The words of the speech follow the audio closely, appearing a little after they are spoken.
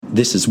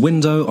This is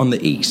Window on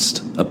the East,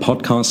 a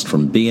podcast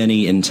from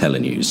BNE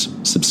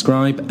IntelliNews.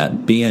 Subscribe at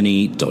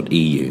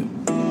bne.eu.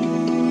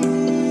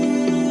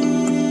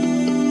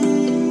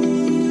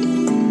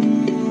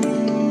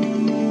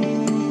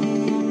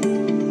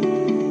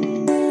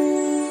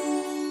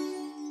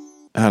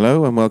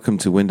 Hello and welcome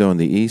to Window on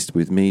the East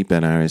with me,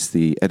 Ben Aris,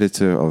 the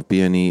editor of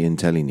BNE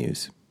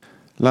IntelliNews.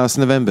 Last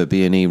November,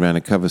 BNE ran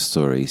a cover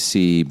story,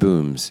 CEE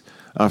Booms.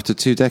 After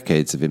 2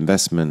 decades of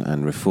investment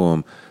and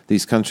reform,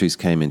 these countries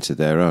came into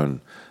their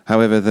own.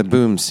 However, the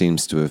boom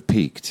seems to have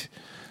peaked.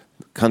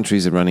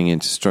 Countries are running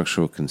into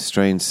structural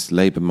constraints,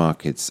 labour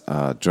markets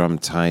are drum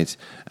tight,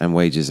 and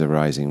wages are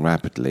rising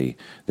rapidly.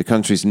 The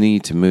countries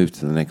need to move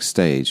to the next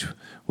stage,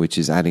 which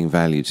is adding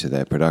value to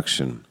their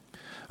production.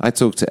 I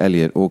talked to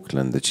Elliott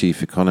Auckland, the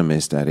chief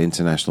economist at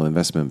International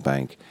Investment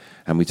Bank,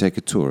 and we take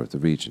a tour of the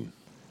region.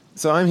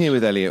 So I'm here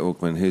with Elliott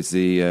Auckland, who's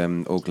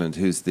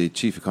the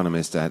chief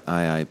economist at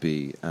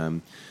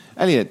IIB.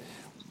 Elliott,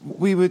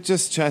 we were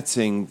just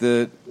chatting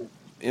that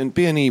in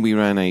BNE we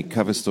ran a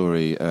cover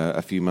story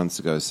a few months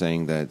ago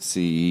saying that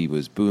CEE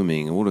was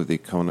booming. All of the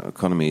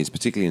economies,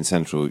 particularly in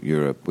Central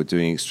Europe, were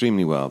doing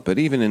extremely well. But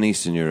even in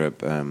Eastern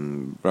Europe,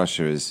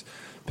 Russia has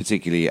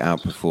particularly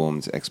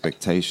outperformed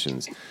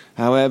expectations.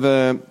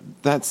 However,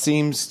 that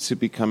seems to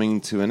be coming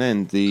to an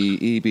end. The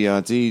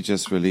EBRD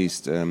just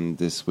released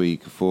this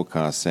week a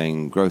forecast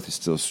saying growth is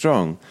still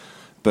strong,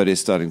 but it's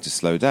starting to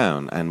slow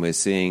down. And we're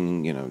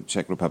seeing,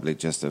 Czech Republic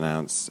just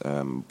announced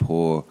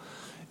poor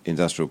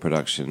industrial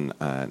production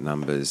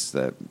numbers.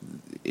 That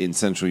in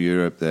Central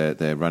Europe,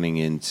 they're running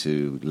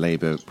into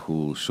labour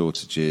pool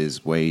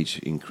shortages, wage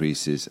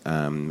increases.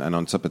 And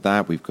on top of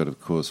that, we've got, of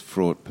course,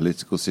 fraught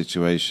political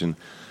situation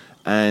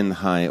and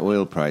high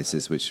oil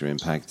prices, which are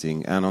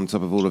impacting. And on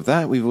top of all of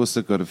that, we've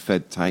also got a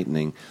Fed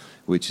tightening,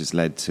 which has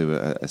led to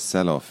a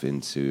sell-off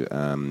into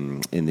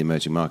in the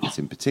emerging markets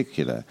in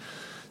particular.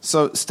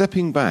 So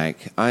stepping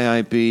back,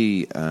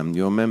 IIB,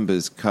 your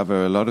members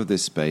cover a lot of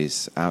this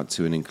space out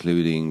to and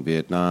including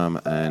Vietnam,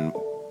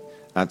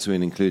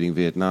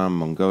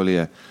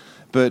 Mongolia.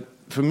 But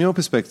from your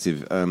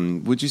perspective,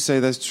 would you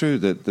say that's true,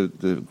 that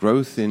the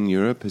growth in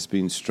Europe has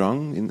been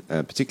strong, in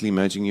particularly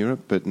emerging Europe,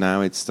 but now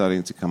it's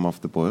starting to come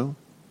off the boil?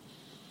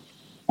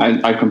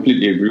 I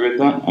completely agree with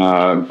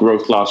that.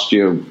 Growth last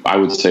year, I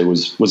would say,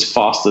 was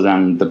faster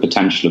than the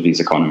potential of these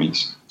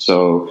economies.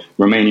 So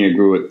Romania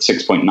grew at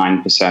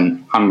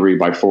 6.9%, Hungary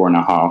by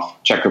 4.5%,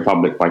 Czech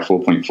Republic by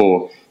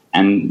 4.4%.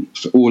 And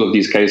for all of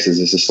these cases,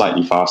 this is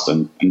slightly faster,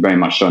 and very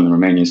much so in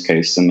Romania's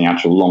case, than the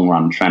actual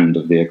long-run trend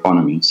of the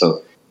economy.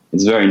 So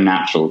it's very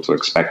natural to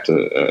expect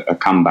a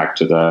comeback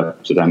to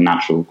their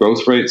natural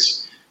growth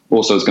rates.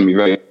 Also, it's going to be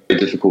very, very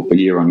difficult for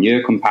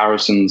year-on-year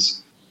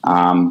comparisons.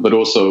 But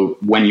also,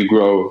 when you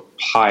grow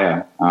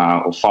higher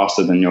or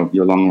faster than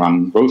your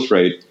long-run growth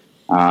rate,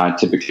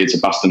 typically it's a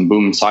bust and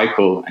boom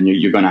cycle, and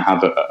you're going to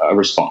have a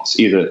response.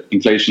 Either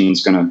inflation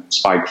is going to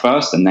spike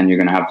first, and then you're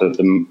going to have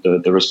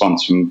the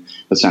response from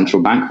the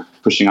central bank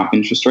pushing up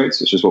interest rates,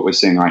 which is what we're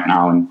seeing right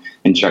now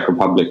in Czech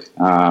Republic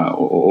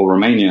or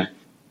Romania.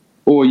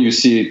 Or you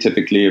see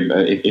typically,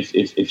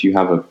 if you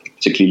have a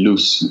particularly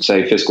loose,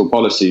 say, fiscal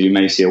policy, you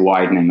may see a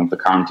widening of the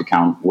current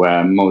account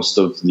where most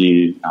of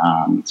the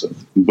sort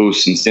of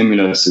boost and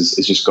stimulus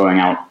is just going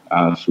out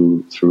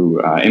through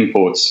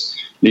imports,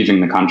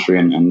 leaving the country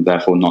and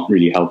therefore not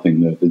really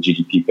helping the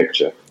GDP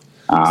picture.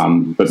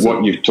 But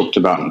what you've talked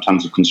about in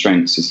terms of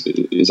constraints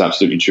is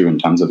absolutely true in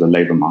terms of the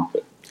labour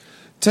market.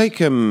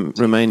 Take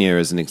Romania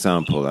as an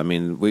example. I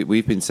mean,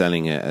 we've been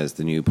selling it as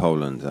the new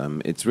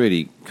Poland. It's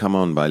really come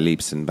on by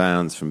leaps and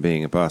bounds from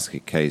being a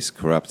basket case,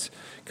 corrupt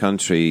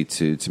country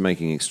to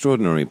making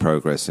extraordinary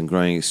progress and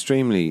growing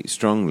extremely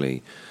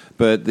strongly.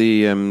 But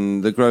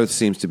the growth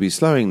seems to be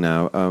slowing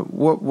now.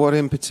 What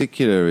in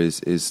particular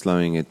is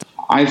slowing it?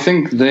 I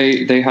think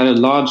they had a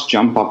large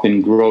jump up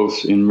in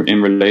growth in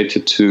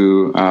related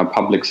to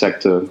public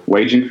sector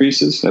wage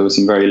increases. There were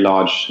some very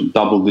large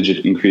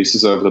double-digit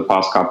increases over the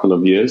past couple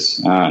of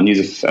years, and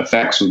these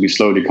effects will be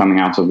slowly coming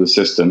out of the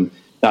system.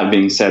 That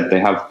being said, they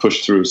have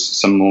pushed through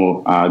some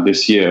more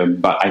this year,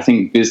 but I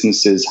think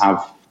businesses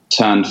have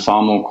turned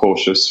far more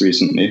cautious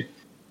recently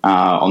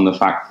on the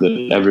fact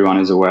that everyone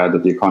is aware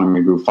that the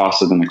economy grew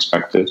faster than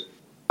expected.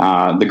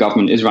 The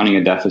government is running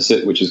a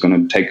deficit, which is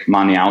going to take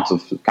money out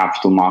of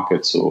capital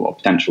markets or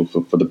potential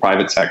for the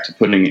private sector,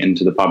 putting it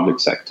into the public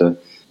sector.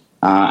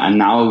 And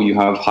now you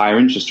have higher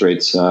interest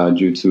rates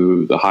due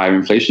to the higher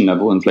inflation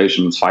level.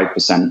 Inflation was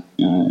 5%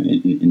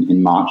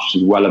 in March,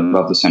 which is well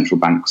above the central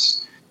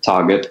bank's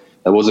target.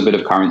 There was a bit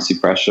of currency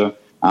pressure,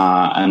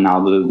 and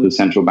now the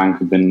central bank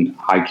have been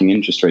hiking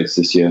interest rates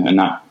this year, and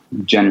that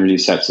generally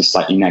sets a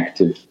slightly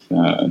negative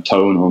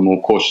tone or a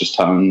more cautious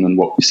tone than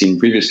what we've seen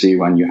previously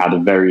when you had a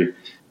very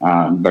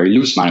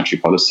loose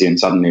monetary policy, and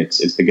suddenly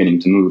it's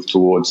beginning to move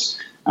towards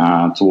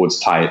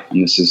tight,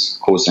 and this is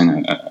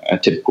causing a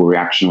typical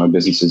reaction where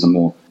businesses are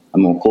more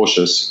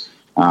cautious.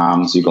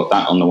 So you've got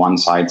that on the one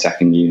side.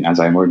 Secondly, as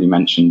I already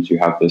mentioned, you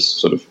have this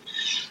sort of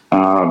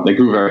they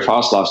grew very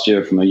fast last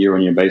year. From a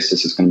year-on-year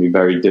basis, it's going to be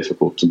very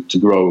difficult to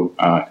grow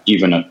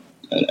even at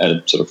at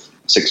a sort of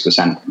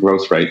 6%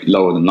 growth rate,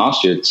 lower than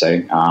last year, I'd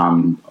say,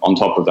 on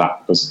top of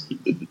that, because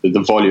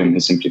the volume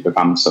has simply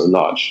become so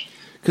large.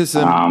 Because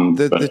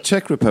the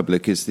Czech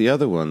Republic is the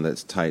other one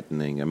that's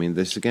tightening. I mean,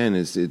 this again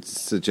it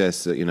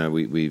suggests that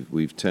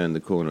we've turned the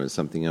corner and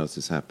something else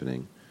is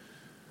happening.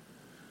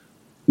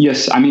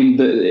 Yes, I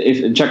mean,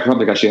 if Czech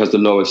Republic actually has the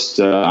lowest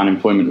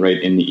unemployment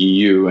rate in the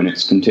EU, and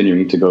it's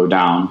continuing to go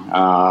down,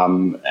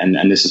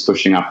 and this is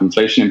pushing up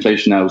inflation.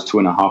 Inflation there was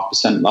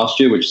 2.5%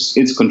 last year, which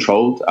is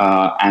controlled,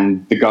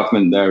 and the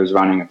government there is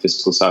running a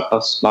fiscal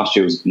surplus. Last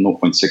year was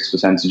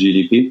 0.6% of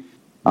GDP.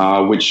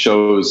 Which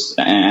shows,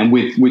 and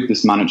with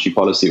this monetary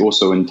policy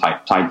also in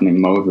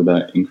tightening mode with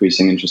the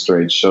increasing interest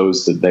rates,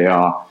 shows that they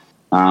are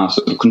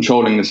sort of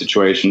controlling the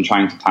situation,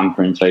 trying to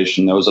tamper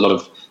inflation. There was a lot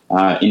of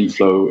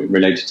inflow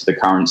related to the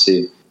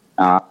currency.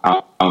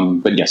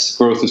 But yes,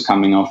 growth is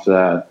coming off.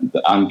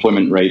 The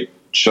unemployment rate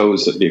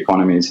shows that the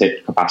economy has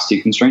hit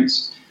capacity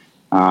constraints.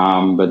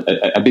 But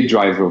a big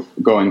driver of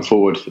going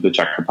forward for the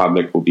Czech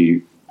Republic will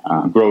be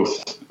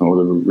growth, or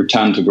the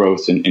return to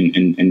growth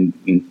in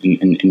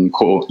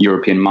core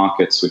European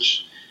markets,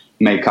 which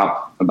make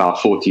up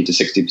about 40 to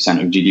 60%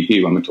 of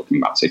GDP when we're talking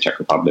about, say, Czech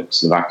Republic,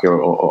 Slovakia,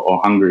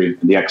 or Hungary,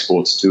 the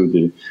exports to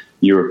the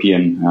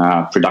European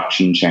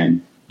production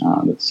chain,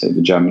 let's say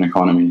the German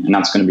economy. And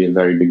that's going to be a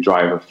very big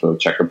driver for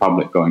Czech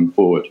Republic going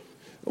forward.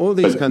 All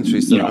these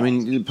countries, I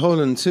mean,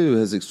 Poland too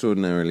has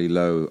extraordinarily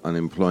low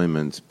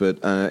unemployment, but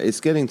it's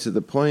getting to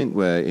the point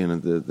where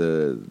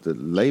the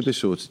labour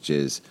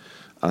shortages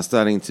are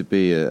starting to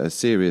be a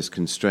serious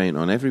constraint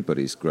on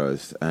everybody's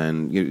growth.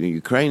 And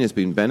Ukraine has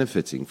been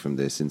benefiting from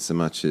this in so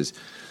much as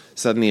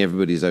suddenly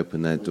everybody's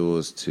opened their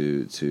doors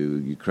to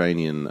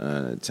Ukrainian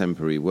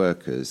temporary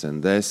workers,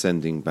 and they're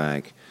sending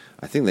back,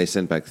 I think they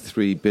sent back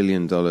 $3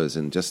 billion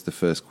in just the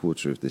first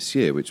quarter of this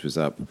year, which was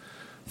up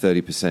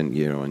 30%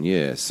 year on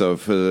year. So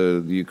for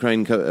the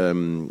Ukraine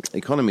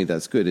economy,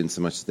 that's good in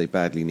so much as they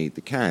badly need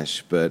the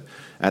cash. But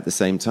at the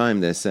same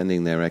time, they're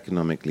sending their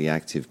economically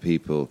active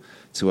people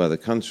to other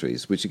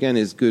countries, which again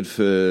is good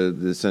for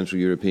the Central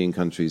European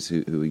countries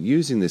who are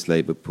using this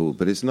labour pool.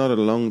 But it's not a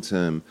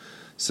long-term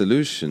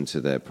solution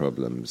to their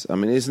problems. I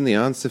mean, isn't the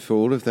answer for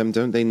all of them,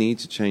 don't they need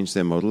to change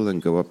their model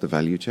and go up the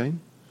value chain?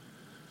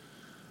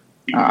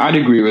 I'd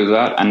agree with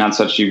that. And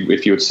that's actually,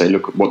 if you would say,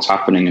 look at what's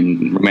happening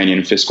in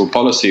Romanian fiscal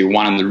policy,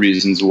 one of the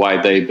reasons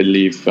why they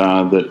believe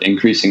that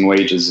increasing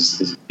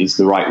wages is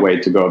the right way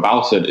to go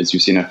about it is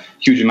you've seen a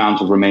huge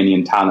amount of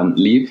Romanian talent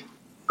leave,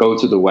 go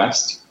to the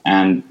West.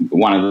 And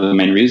one of the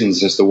main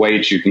reasons is the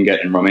wage you can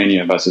get in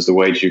Romania versus the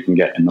wage you can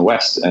get in the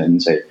West,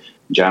 and say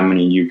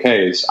Germany, UK,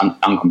 is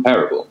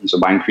uncomparable. And so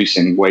by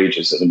increasing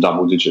wages at a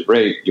double-digit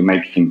rate, you're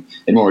making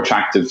it more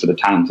attractive for the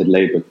talented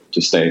labour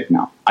to stay.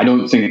 Now, I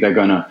don't think they're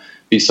going to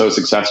be so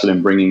successful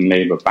in bringing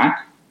labour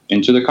back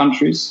into the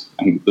countries,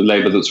 and the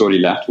labour that's already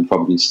left will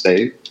probably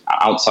stay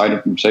outside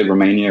of, say,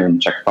 Romania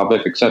and Czech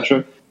Republic,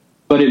 etc.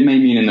 But it may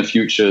mean in the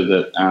future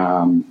that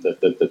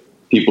that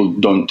people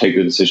don't take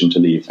the decision to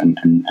leave,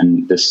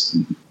 and this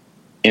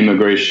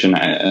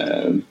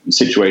immigration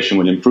situation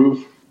will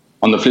improve.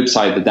 On the flip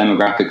side, the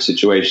demographic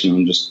situation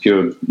and just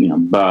pure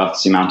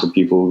births, the amount of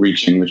people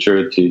reaching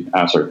maturity,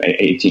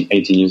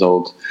 18 years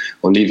old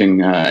or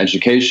leaving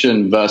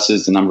education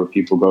versus the number of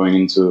people going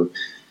into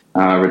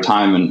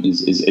retirement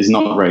is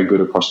not very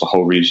good across the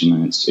whole region,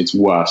 and it's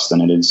worse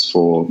than it is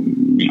for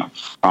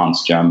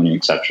France, Germany,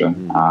 etc.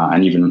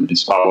 And even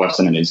it's far worse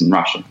than it is in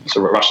Russia.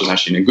 So Russia's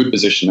actually in a good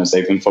position, as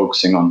they've been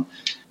focusing on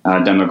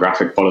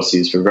demographic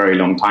policies for a very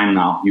long time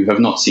now. You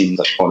have not seen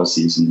such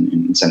policies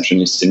in Central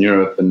and Eastern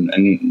Europe, and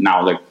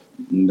now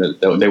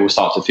they will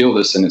start to feel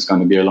this, and it's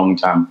going to be a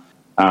long-term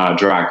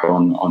drag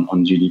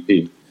on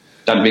GDP.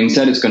 That being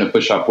said, it's going to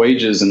push up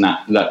wages, and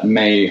that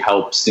may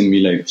help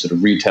stimulate sort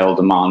of retail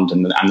demand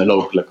and the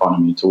local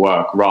economy to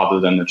work, rather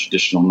than the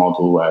traditional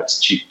model where it's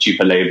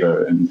cheaper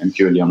labor and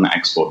purely on the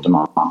export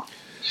demand.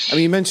 I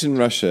mean, you mentioned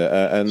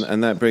Russia,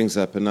 and that brings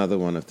up another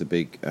one of the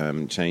big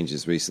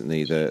changes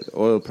recently. The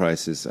oil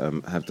prices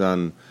have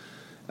done.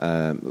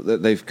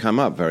 They've come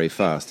up very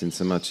fast, in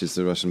so much as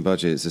the Russian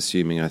budget is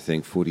assuming, I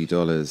think,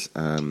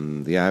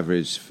 $40. The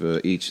average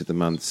for each of the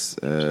months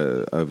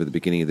over the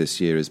beginning of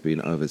this year has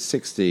been over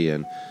 60,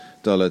 and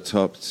oil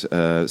topped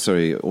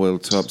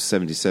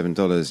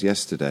 $77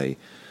 yesterday.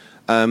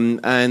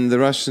 And the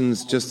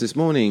Russians just this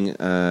morning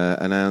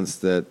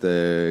announced that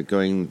the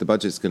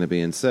budget's going to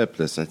be in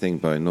surplus, I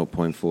think, by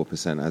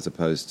 0.4%, as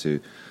opposed to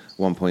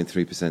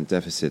 1.3%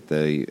 deficit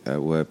they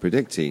were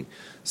predicting.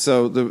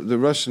 So the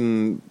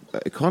Russian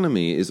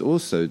economy is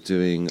also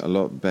doing a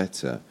lot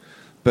better.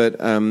 But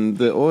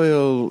the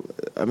oil,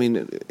 I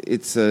mean,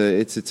 it's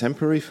a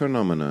temporary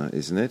phenomena,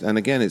 isn't it? And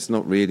again, it's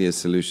not really a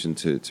solution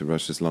to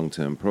Russia's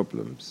long-term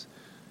problems.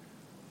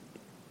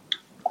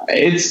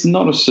 It's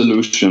not a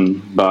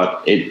solution,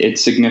 but it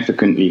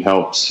significantly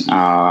helps.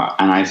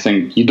 And I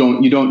think you don't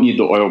need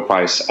the oil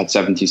price at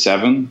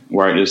 77,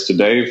 where it is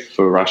today,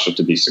 for Russia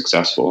to be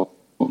successful.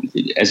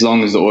 As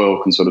long as the oil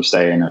can sort of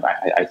stay in it,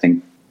 I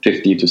think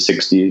 50 to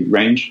 60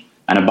 range,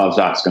 and above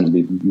that, it's going to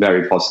be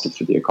very positive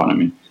for the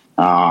economy.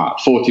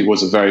 40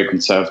 was a very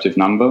conservative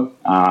number.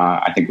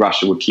 I think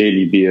Russia would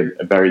clearly be a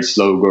very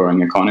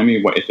slow-growing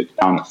economy if it's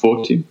down at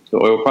 40, the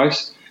oil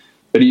price.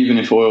 But even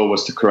if oil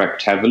was to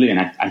correct heavily, and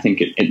I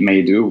think it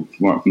may do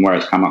from where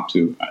it's come up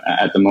to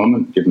at the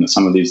moment, given that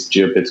some of these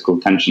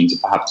geopolitical tensions are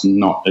perhaps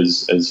not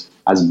as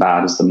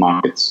bad as the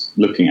market's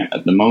looking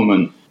at the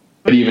moment.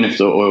 But even if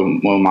the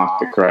oil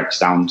market corrects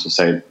down to,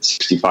 say,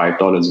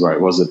 $65, where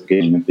it was at the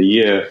beginning of the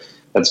year,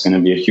 that's going to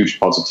be a huge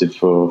positive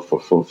for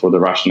the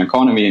Russian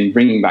economy and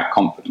bringing back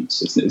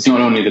confidence. It's not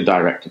only the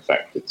direct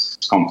effect, it's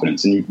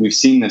confidence. And we've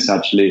seen this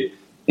actually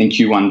in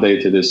Q1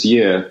 data this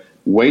year.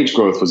 Wage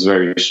growth was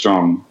very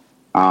strong,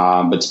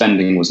 but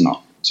spending was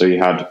not. So you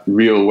had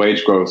real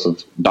wage growth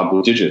of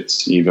double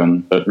digits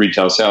even, but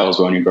retail sales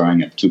were only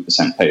growing at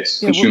 2%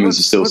 pace. Yeah, consumers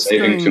are still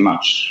saving too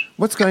much.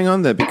 What's going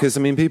on there? Because,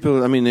 in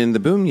the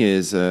boom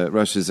years,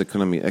 Russia's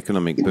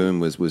economic boom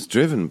was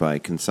driven by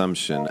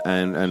consumption,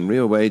 and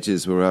real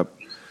wages were up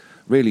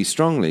really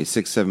strongly,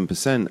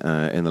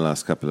 6-7% in the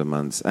last couple of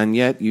months. And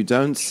yet you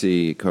don't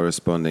see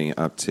corresponding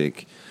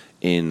uptick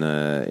in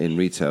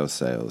retail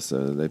sales.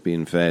 They've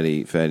been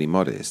fairly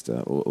modest,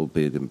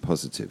 albeit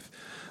positive.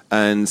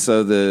 And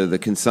so the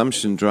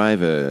consumption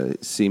driver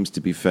seems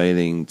to be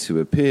failing to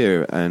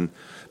appear. And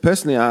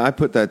personally, I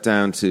put that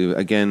down to,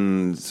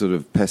 again, sort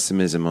of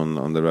pessimism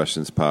on the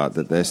Russians' part,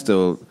 that they're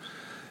still...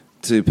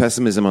 to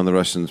pessimism on the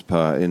Russians'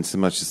 part, in so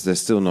much as they're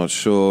still not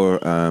sure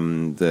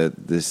that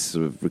this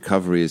sort of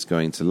recovery is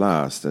going to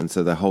last. And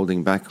so they're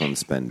holding back on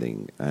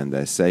spending and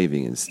they're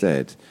saving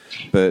instead.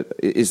 But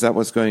is that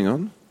what's going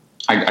on?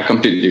 I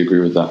completely agree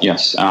with that,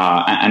 yes.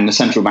 And the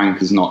central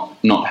bank is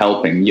not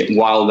helping. Yet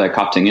while they're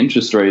cutting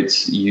interest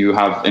rates, you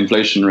have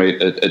inflation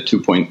rate at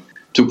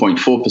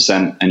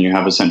 2.4%, and you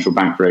have a central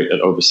bank rate at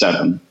over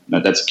 7%.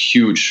 That's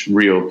huge,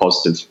 real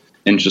positive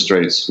interest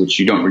rates, which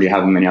you don't really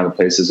have in many other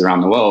places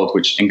around the world,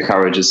 which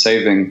encourages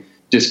saving,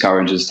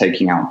 discourages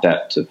taking out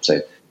debt to,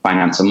 say,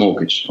 finance a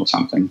mortgage or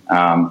something.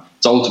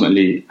 So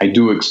ultimately, I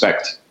do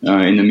expect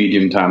in the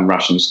medium term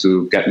Russians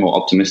to get more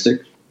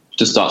optimistic,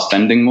 to start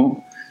spending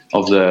more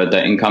of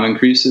their income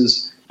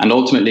increases, and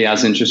ultimately,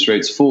 as interest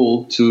rates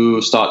fall,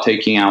 to start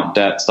taking out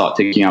debt, start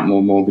taking out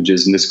more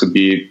mortgages, and this could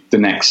be the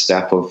next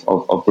step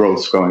of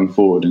growth going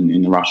forward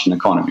in the Russian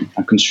economy,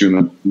 a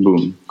consumer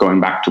boom, going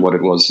back to what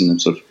it was in the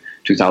sort of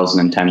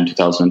 2010,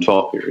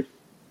 2012 period.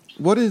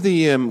 What are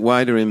the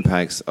wider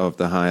impacts of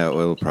the higher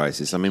oil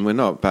prices? I mean, we're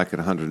not back at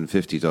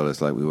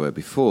 $150 like we were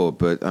before,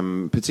 but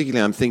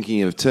particularly I'm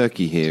thinking of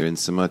Turkey here, in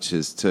so much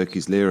as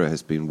Turkey's lira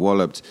has been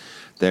walloped.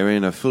 They're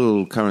in a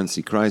full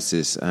currency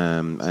crisis,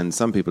 and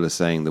some people are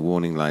saying the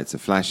warning lights are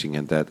flashing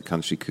and that the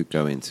country could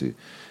go into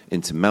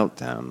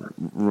meltdown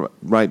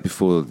right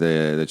before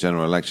the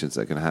general elections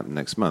that are going to happen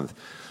next month.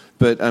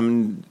 But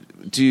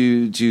do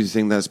you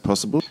think that's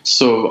possible?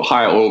 So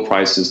higher oil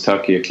prices,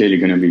 Turkey are clearly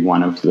going to be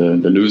one of the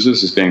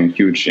losers, as being a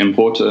huge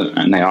importer,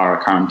 and they are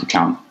a current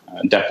account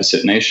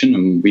deficit nation.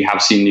 And we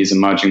have seen these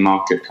emerging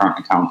market current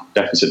account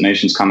deficit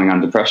nations coming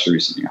under pressure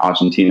recently.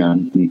 Argentina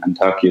and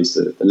Turkey is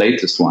the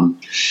latest one.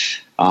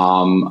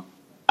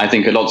 I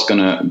think a lot's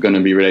going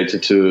to be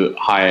related to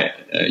high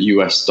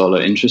US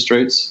dollar interest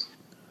rates,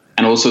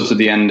 and also to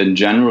the end in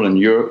general in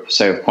Europe,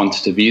 say, of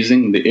quantitative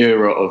easing. The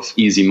era of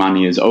easy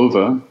money is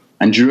over.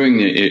 And during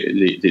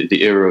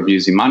the era of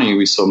easy money,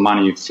 we saw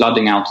money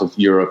flooding out of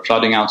Europe,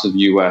 flooding out of the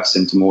US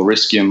into more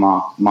riskier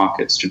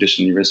markets,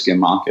 traditionally riskier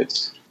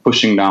markets,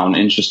 pushing down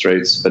interest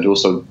rates, but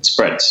also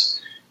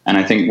spreads. And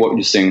I think what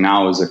you're seeing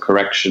now is a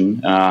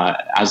correction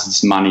as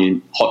this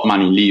hot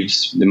money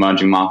leaves the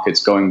emerging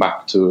markets, going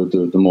back to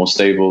the more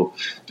stable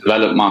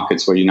developed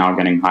markets where you're now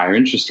getting higher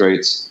interest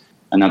rates.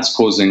 And that's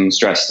causing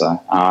stress there.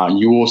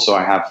 You also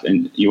have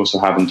in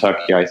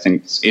Turkey, I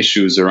think,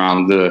 issues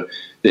around the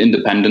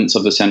independence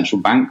of the central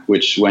bank,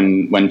 which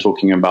when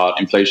talking about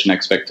inflation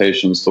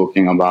expectations,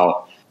 talking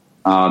about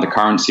the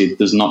currency,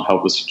 does not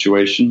help the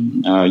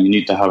situation. You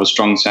need to have a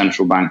strong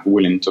central bank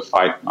willing to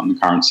fight on the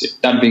currency.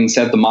 That being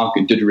said, the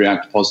market did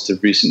react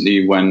positive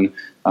recently when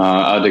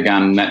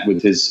Erdogan met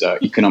with his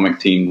economic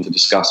team to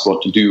discuss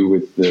what to do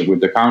with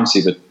the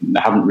currency, but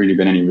there haven't really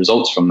been any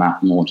results from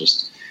that, more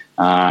just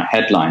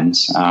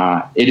headlines.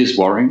 It is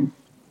worrying.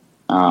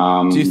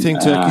 Do you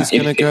think Turkey's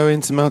going to go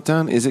into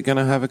meltdown? Is it going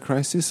to have a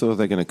crisis, or are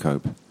they going to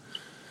cope?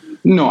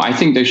 No, I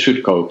think they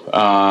should cope.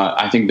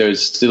 I think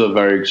there's still a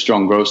very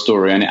strong growth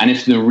story. And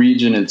if the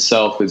region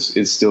itself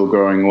is still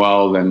growing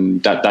well, then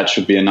that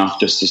should be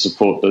enough just to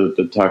support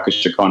the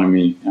Turkish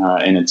economy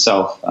in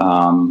itself.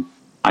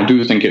 I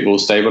do think it will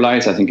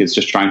stabilize. I think it's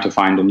just trying to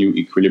find a new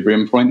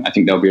equilibrium point. I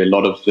think there'll be a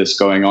lot of this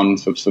going on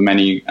for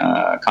many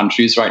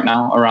countries right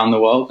now around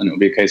the world, and it'll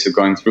be a case of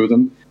going through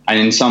them. And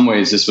in some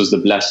ways, this was the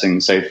blessing,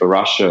 say, for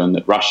Russia, and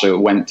that Russia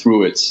went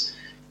through its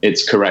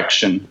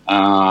correction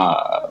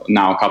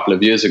now a couple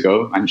of years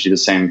ago. Actually, the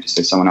same to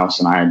say someone else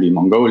in IIB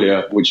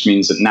Mongolia, which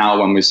means that now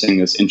when we're seeing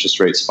this interest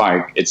rate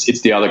spike,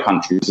 it's the other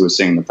countries who are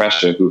seeing the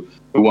pressure, who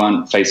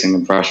weren't facing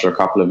the pressure a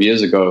couple of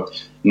years ago.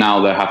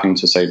 Now they're having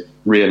to, say,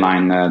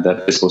 realign their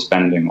fiscal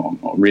spending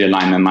or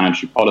realign their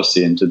monetary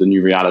policy into the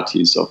new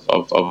realities of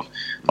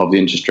the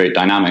interest rate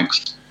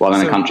dynamics. While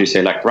in a country,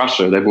 say, like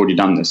Russia, they've already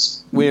done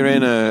this. We're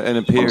in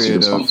a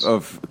period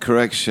of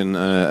correction,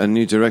 a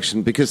new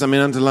direction, because, I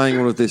mean, underlying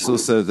all of this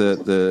also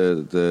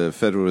the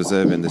Federal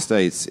Reserve in the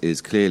States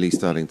is clearly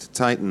starting to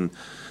tighten,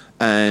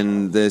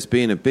 and there's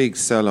been a big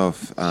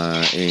sell-off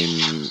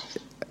in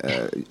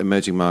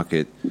emerging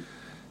market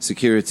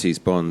securities,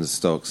 bonds,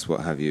 stocks,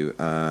 what have you,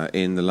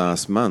 in the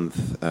last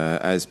month,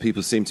 as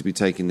people seem to be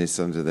taking this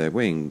under their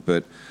wing.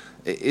 But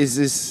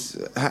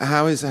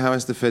how is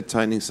the Fed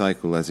tightening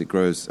cycle as it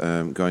grows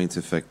going to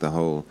affect the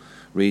whole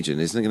region?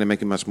 Isn't it going to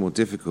make it much more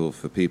difficult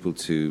for people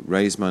to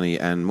raise money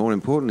and, more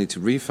importantly, to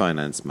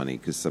refinance money?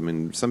 Because, I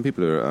mean, some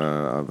people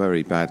are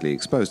very badly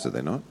exposed, are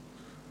they not?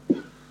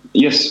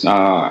 Yes,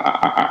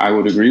 I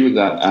would agree with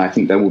that. I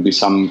think there will be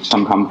some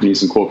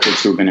companies and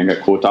corporates who are going to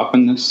get caught up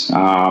in this.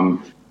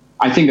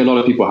 I think a lot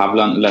of people have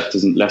learned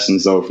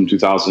lessons, though, from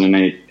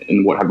 2008.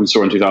 And what we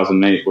saw in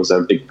 2008 was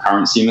there big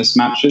currency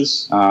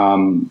mismatches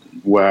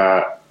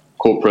where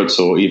corporates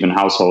or even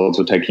households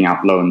were taking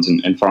out loans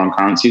in foreign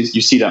currencies.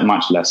 You see that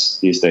much less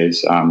these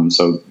days.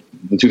 So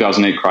the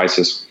 2008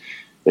 crisis,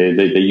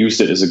 they used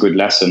it as a good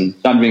lesson.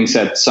 That being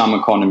said, some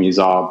economies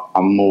are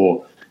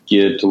more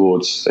geared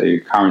towards, say,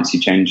 currency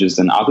changes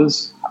than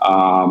others.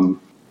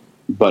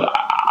 But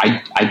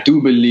I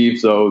do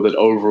believe, though, that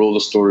overall the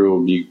story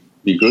will be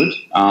good.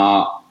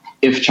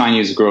 If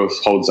Chinese growth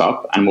holds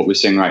up, and what we're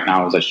seeing right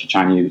now is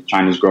actually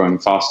China's growing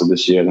faster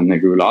this year than they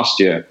grew last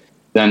year,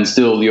 then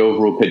still the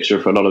overall picture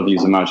for a lot of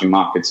these emerging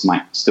markets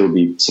might still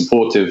be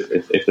supportive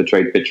if the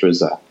trade picture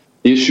is there.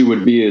 The issue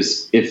would be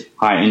is if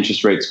high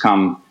interest rates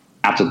come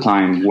at a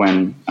time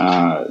when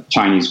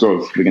Chinese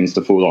growth begins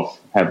to fall off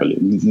heavily,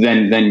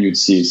 then you'd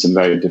see some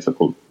very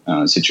difficult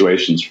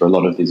situations for a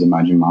lot of these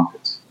emerging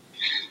markets.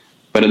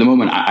 But at the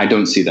moment, I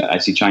don't see that. I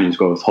see Chinese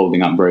growth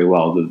holding up very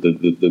well.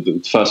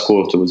 The first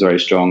quarter was very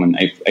strong, and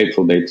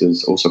April data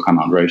has also come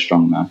out very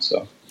strong there.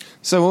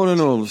 So all in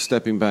all,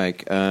 stepping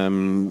back,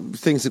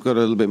 things have got a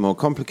little bit more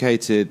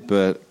complicated,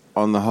 but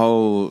on the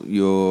whole,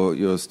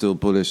 you're still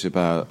bullish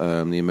about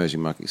the emerging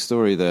market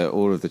story.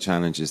 All of the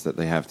challenges that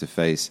they have to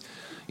face,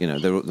 you know,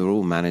 they're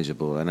all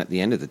manageable. And at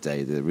the end of the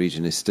day, the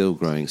region is still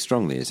growing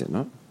strongly, is it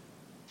not?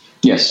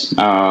 Yes,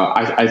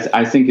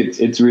 I think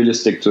it's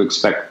realistic to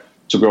expect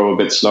to grow a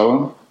bit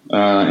slower.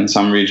 In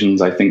some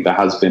regions, I think there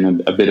has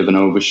been a bit of an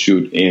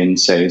overshoot in,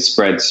 say,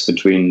 spreads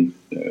between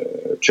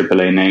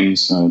AAA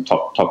names,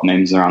 top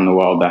names around the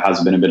world. There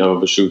has been a bit of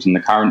overshoot in the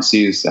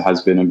currencies. There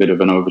has been a bit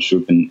of an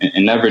overshoot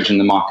in leverage,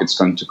 and the market's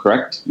going to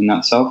correct in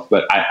that self.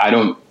 But I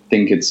don't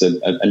think it's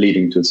a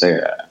leading to,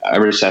 say, a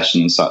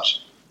recession as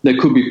such. There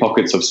could be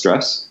pockets of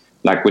stress,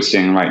 like we're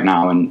seeing right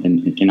now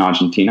in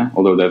Argentina,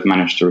 although they've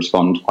managed to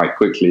respond quite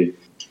quickly.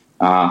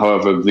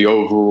 However, the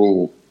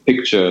overall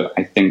picture,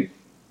 I think,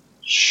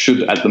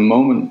 should at the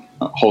moment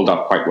hold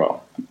up quite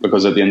well,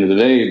 because at the end of the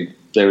day,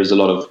 there is a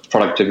lot of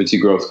productivity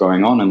growth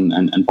going on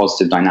and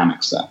positive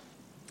dynamics there.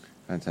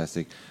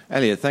 Fantastic.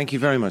 Elliott, thank you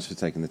very much for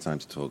taking the time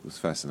to talk. It was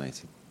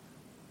fascinating.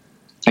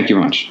 Thank you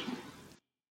very much.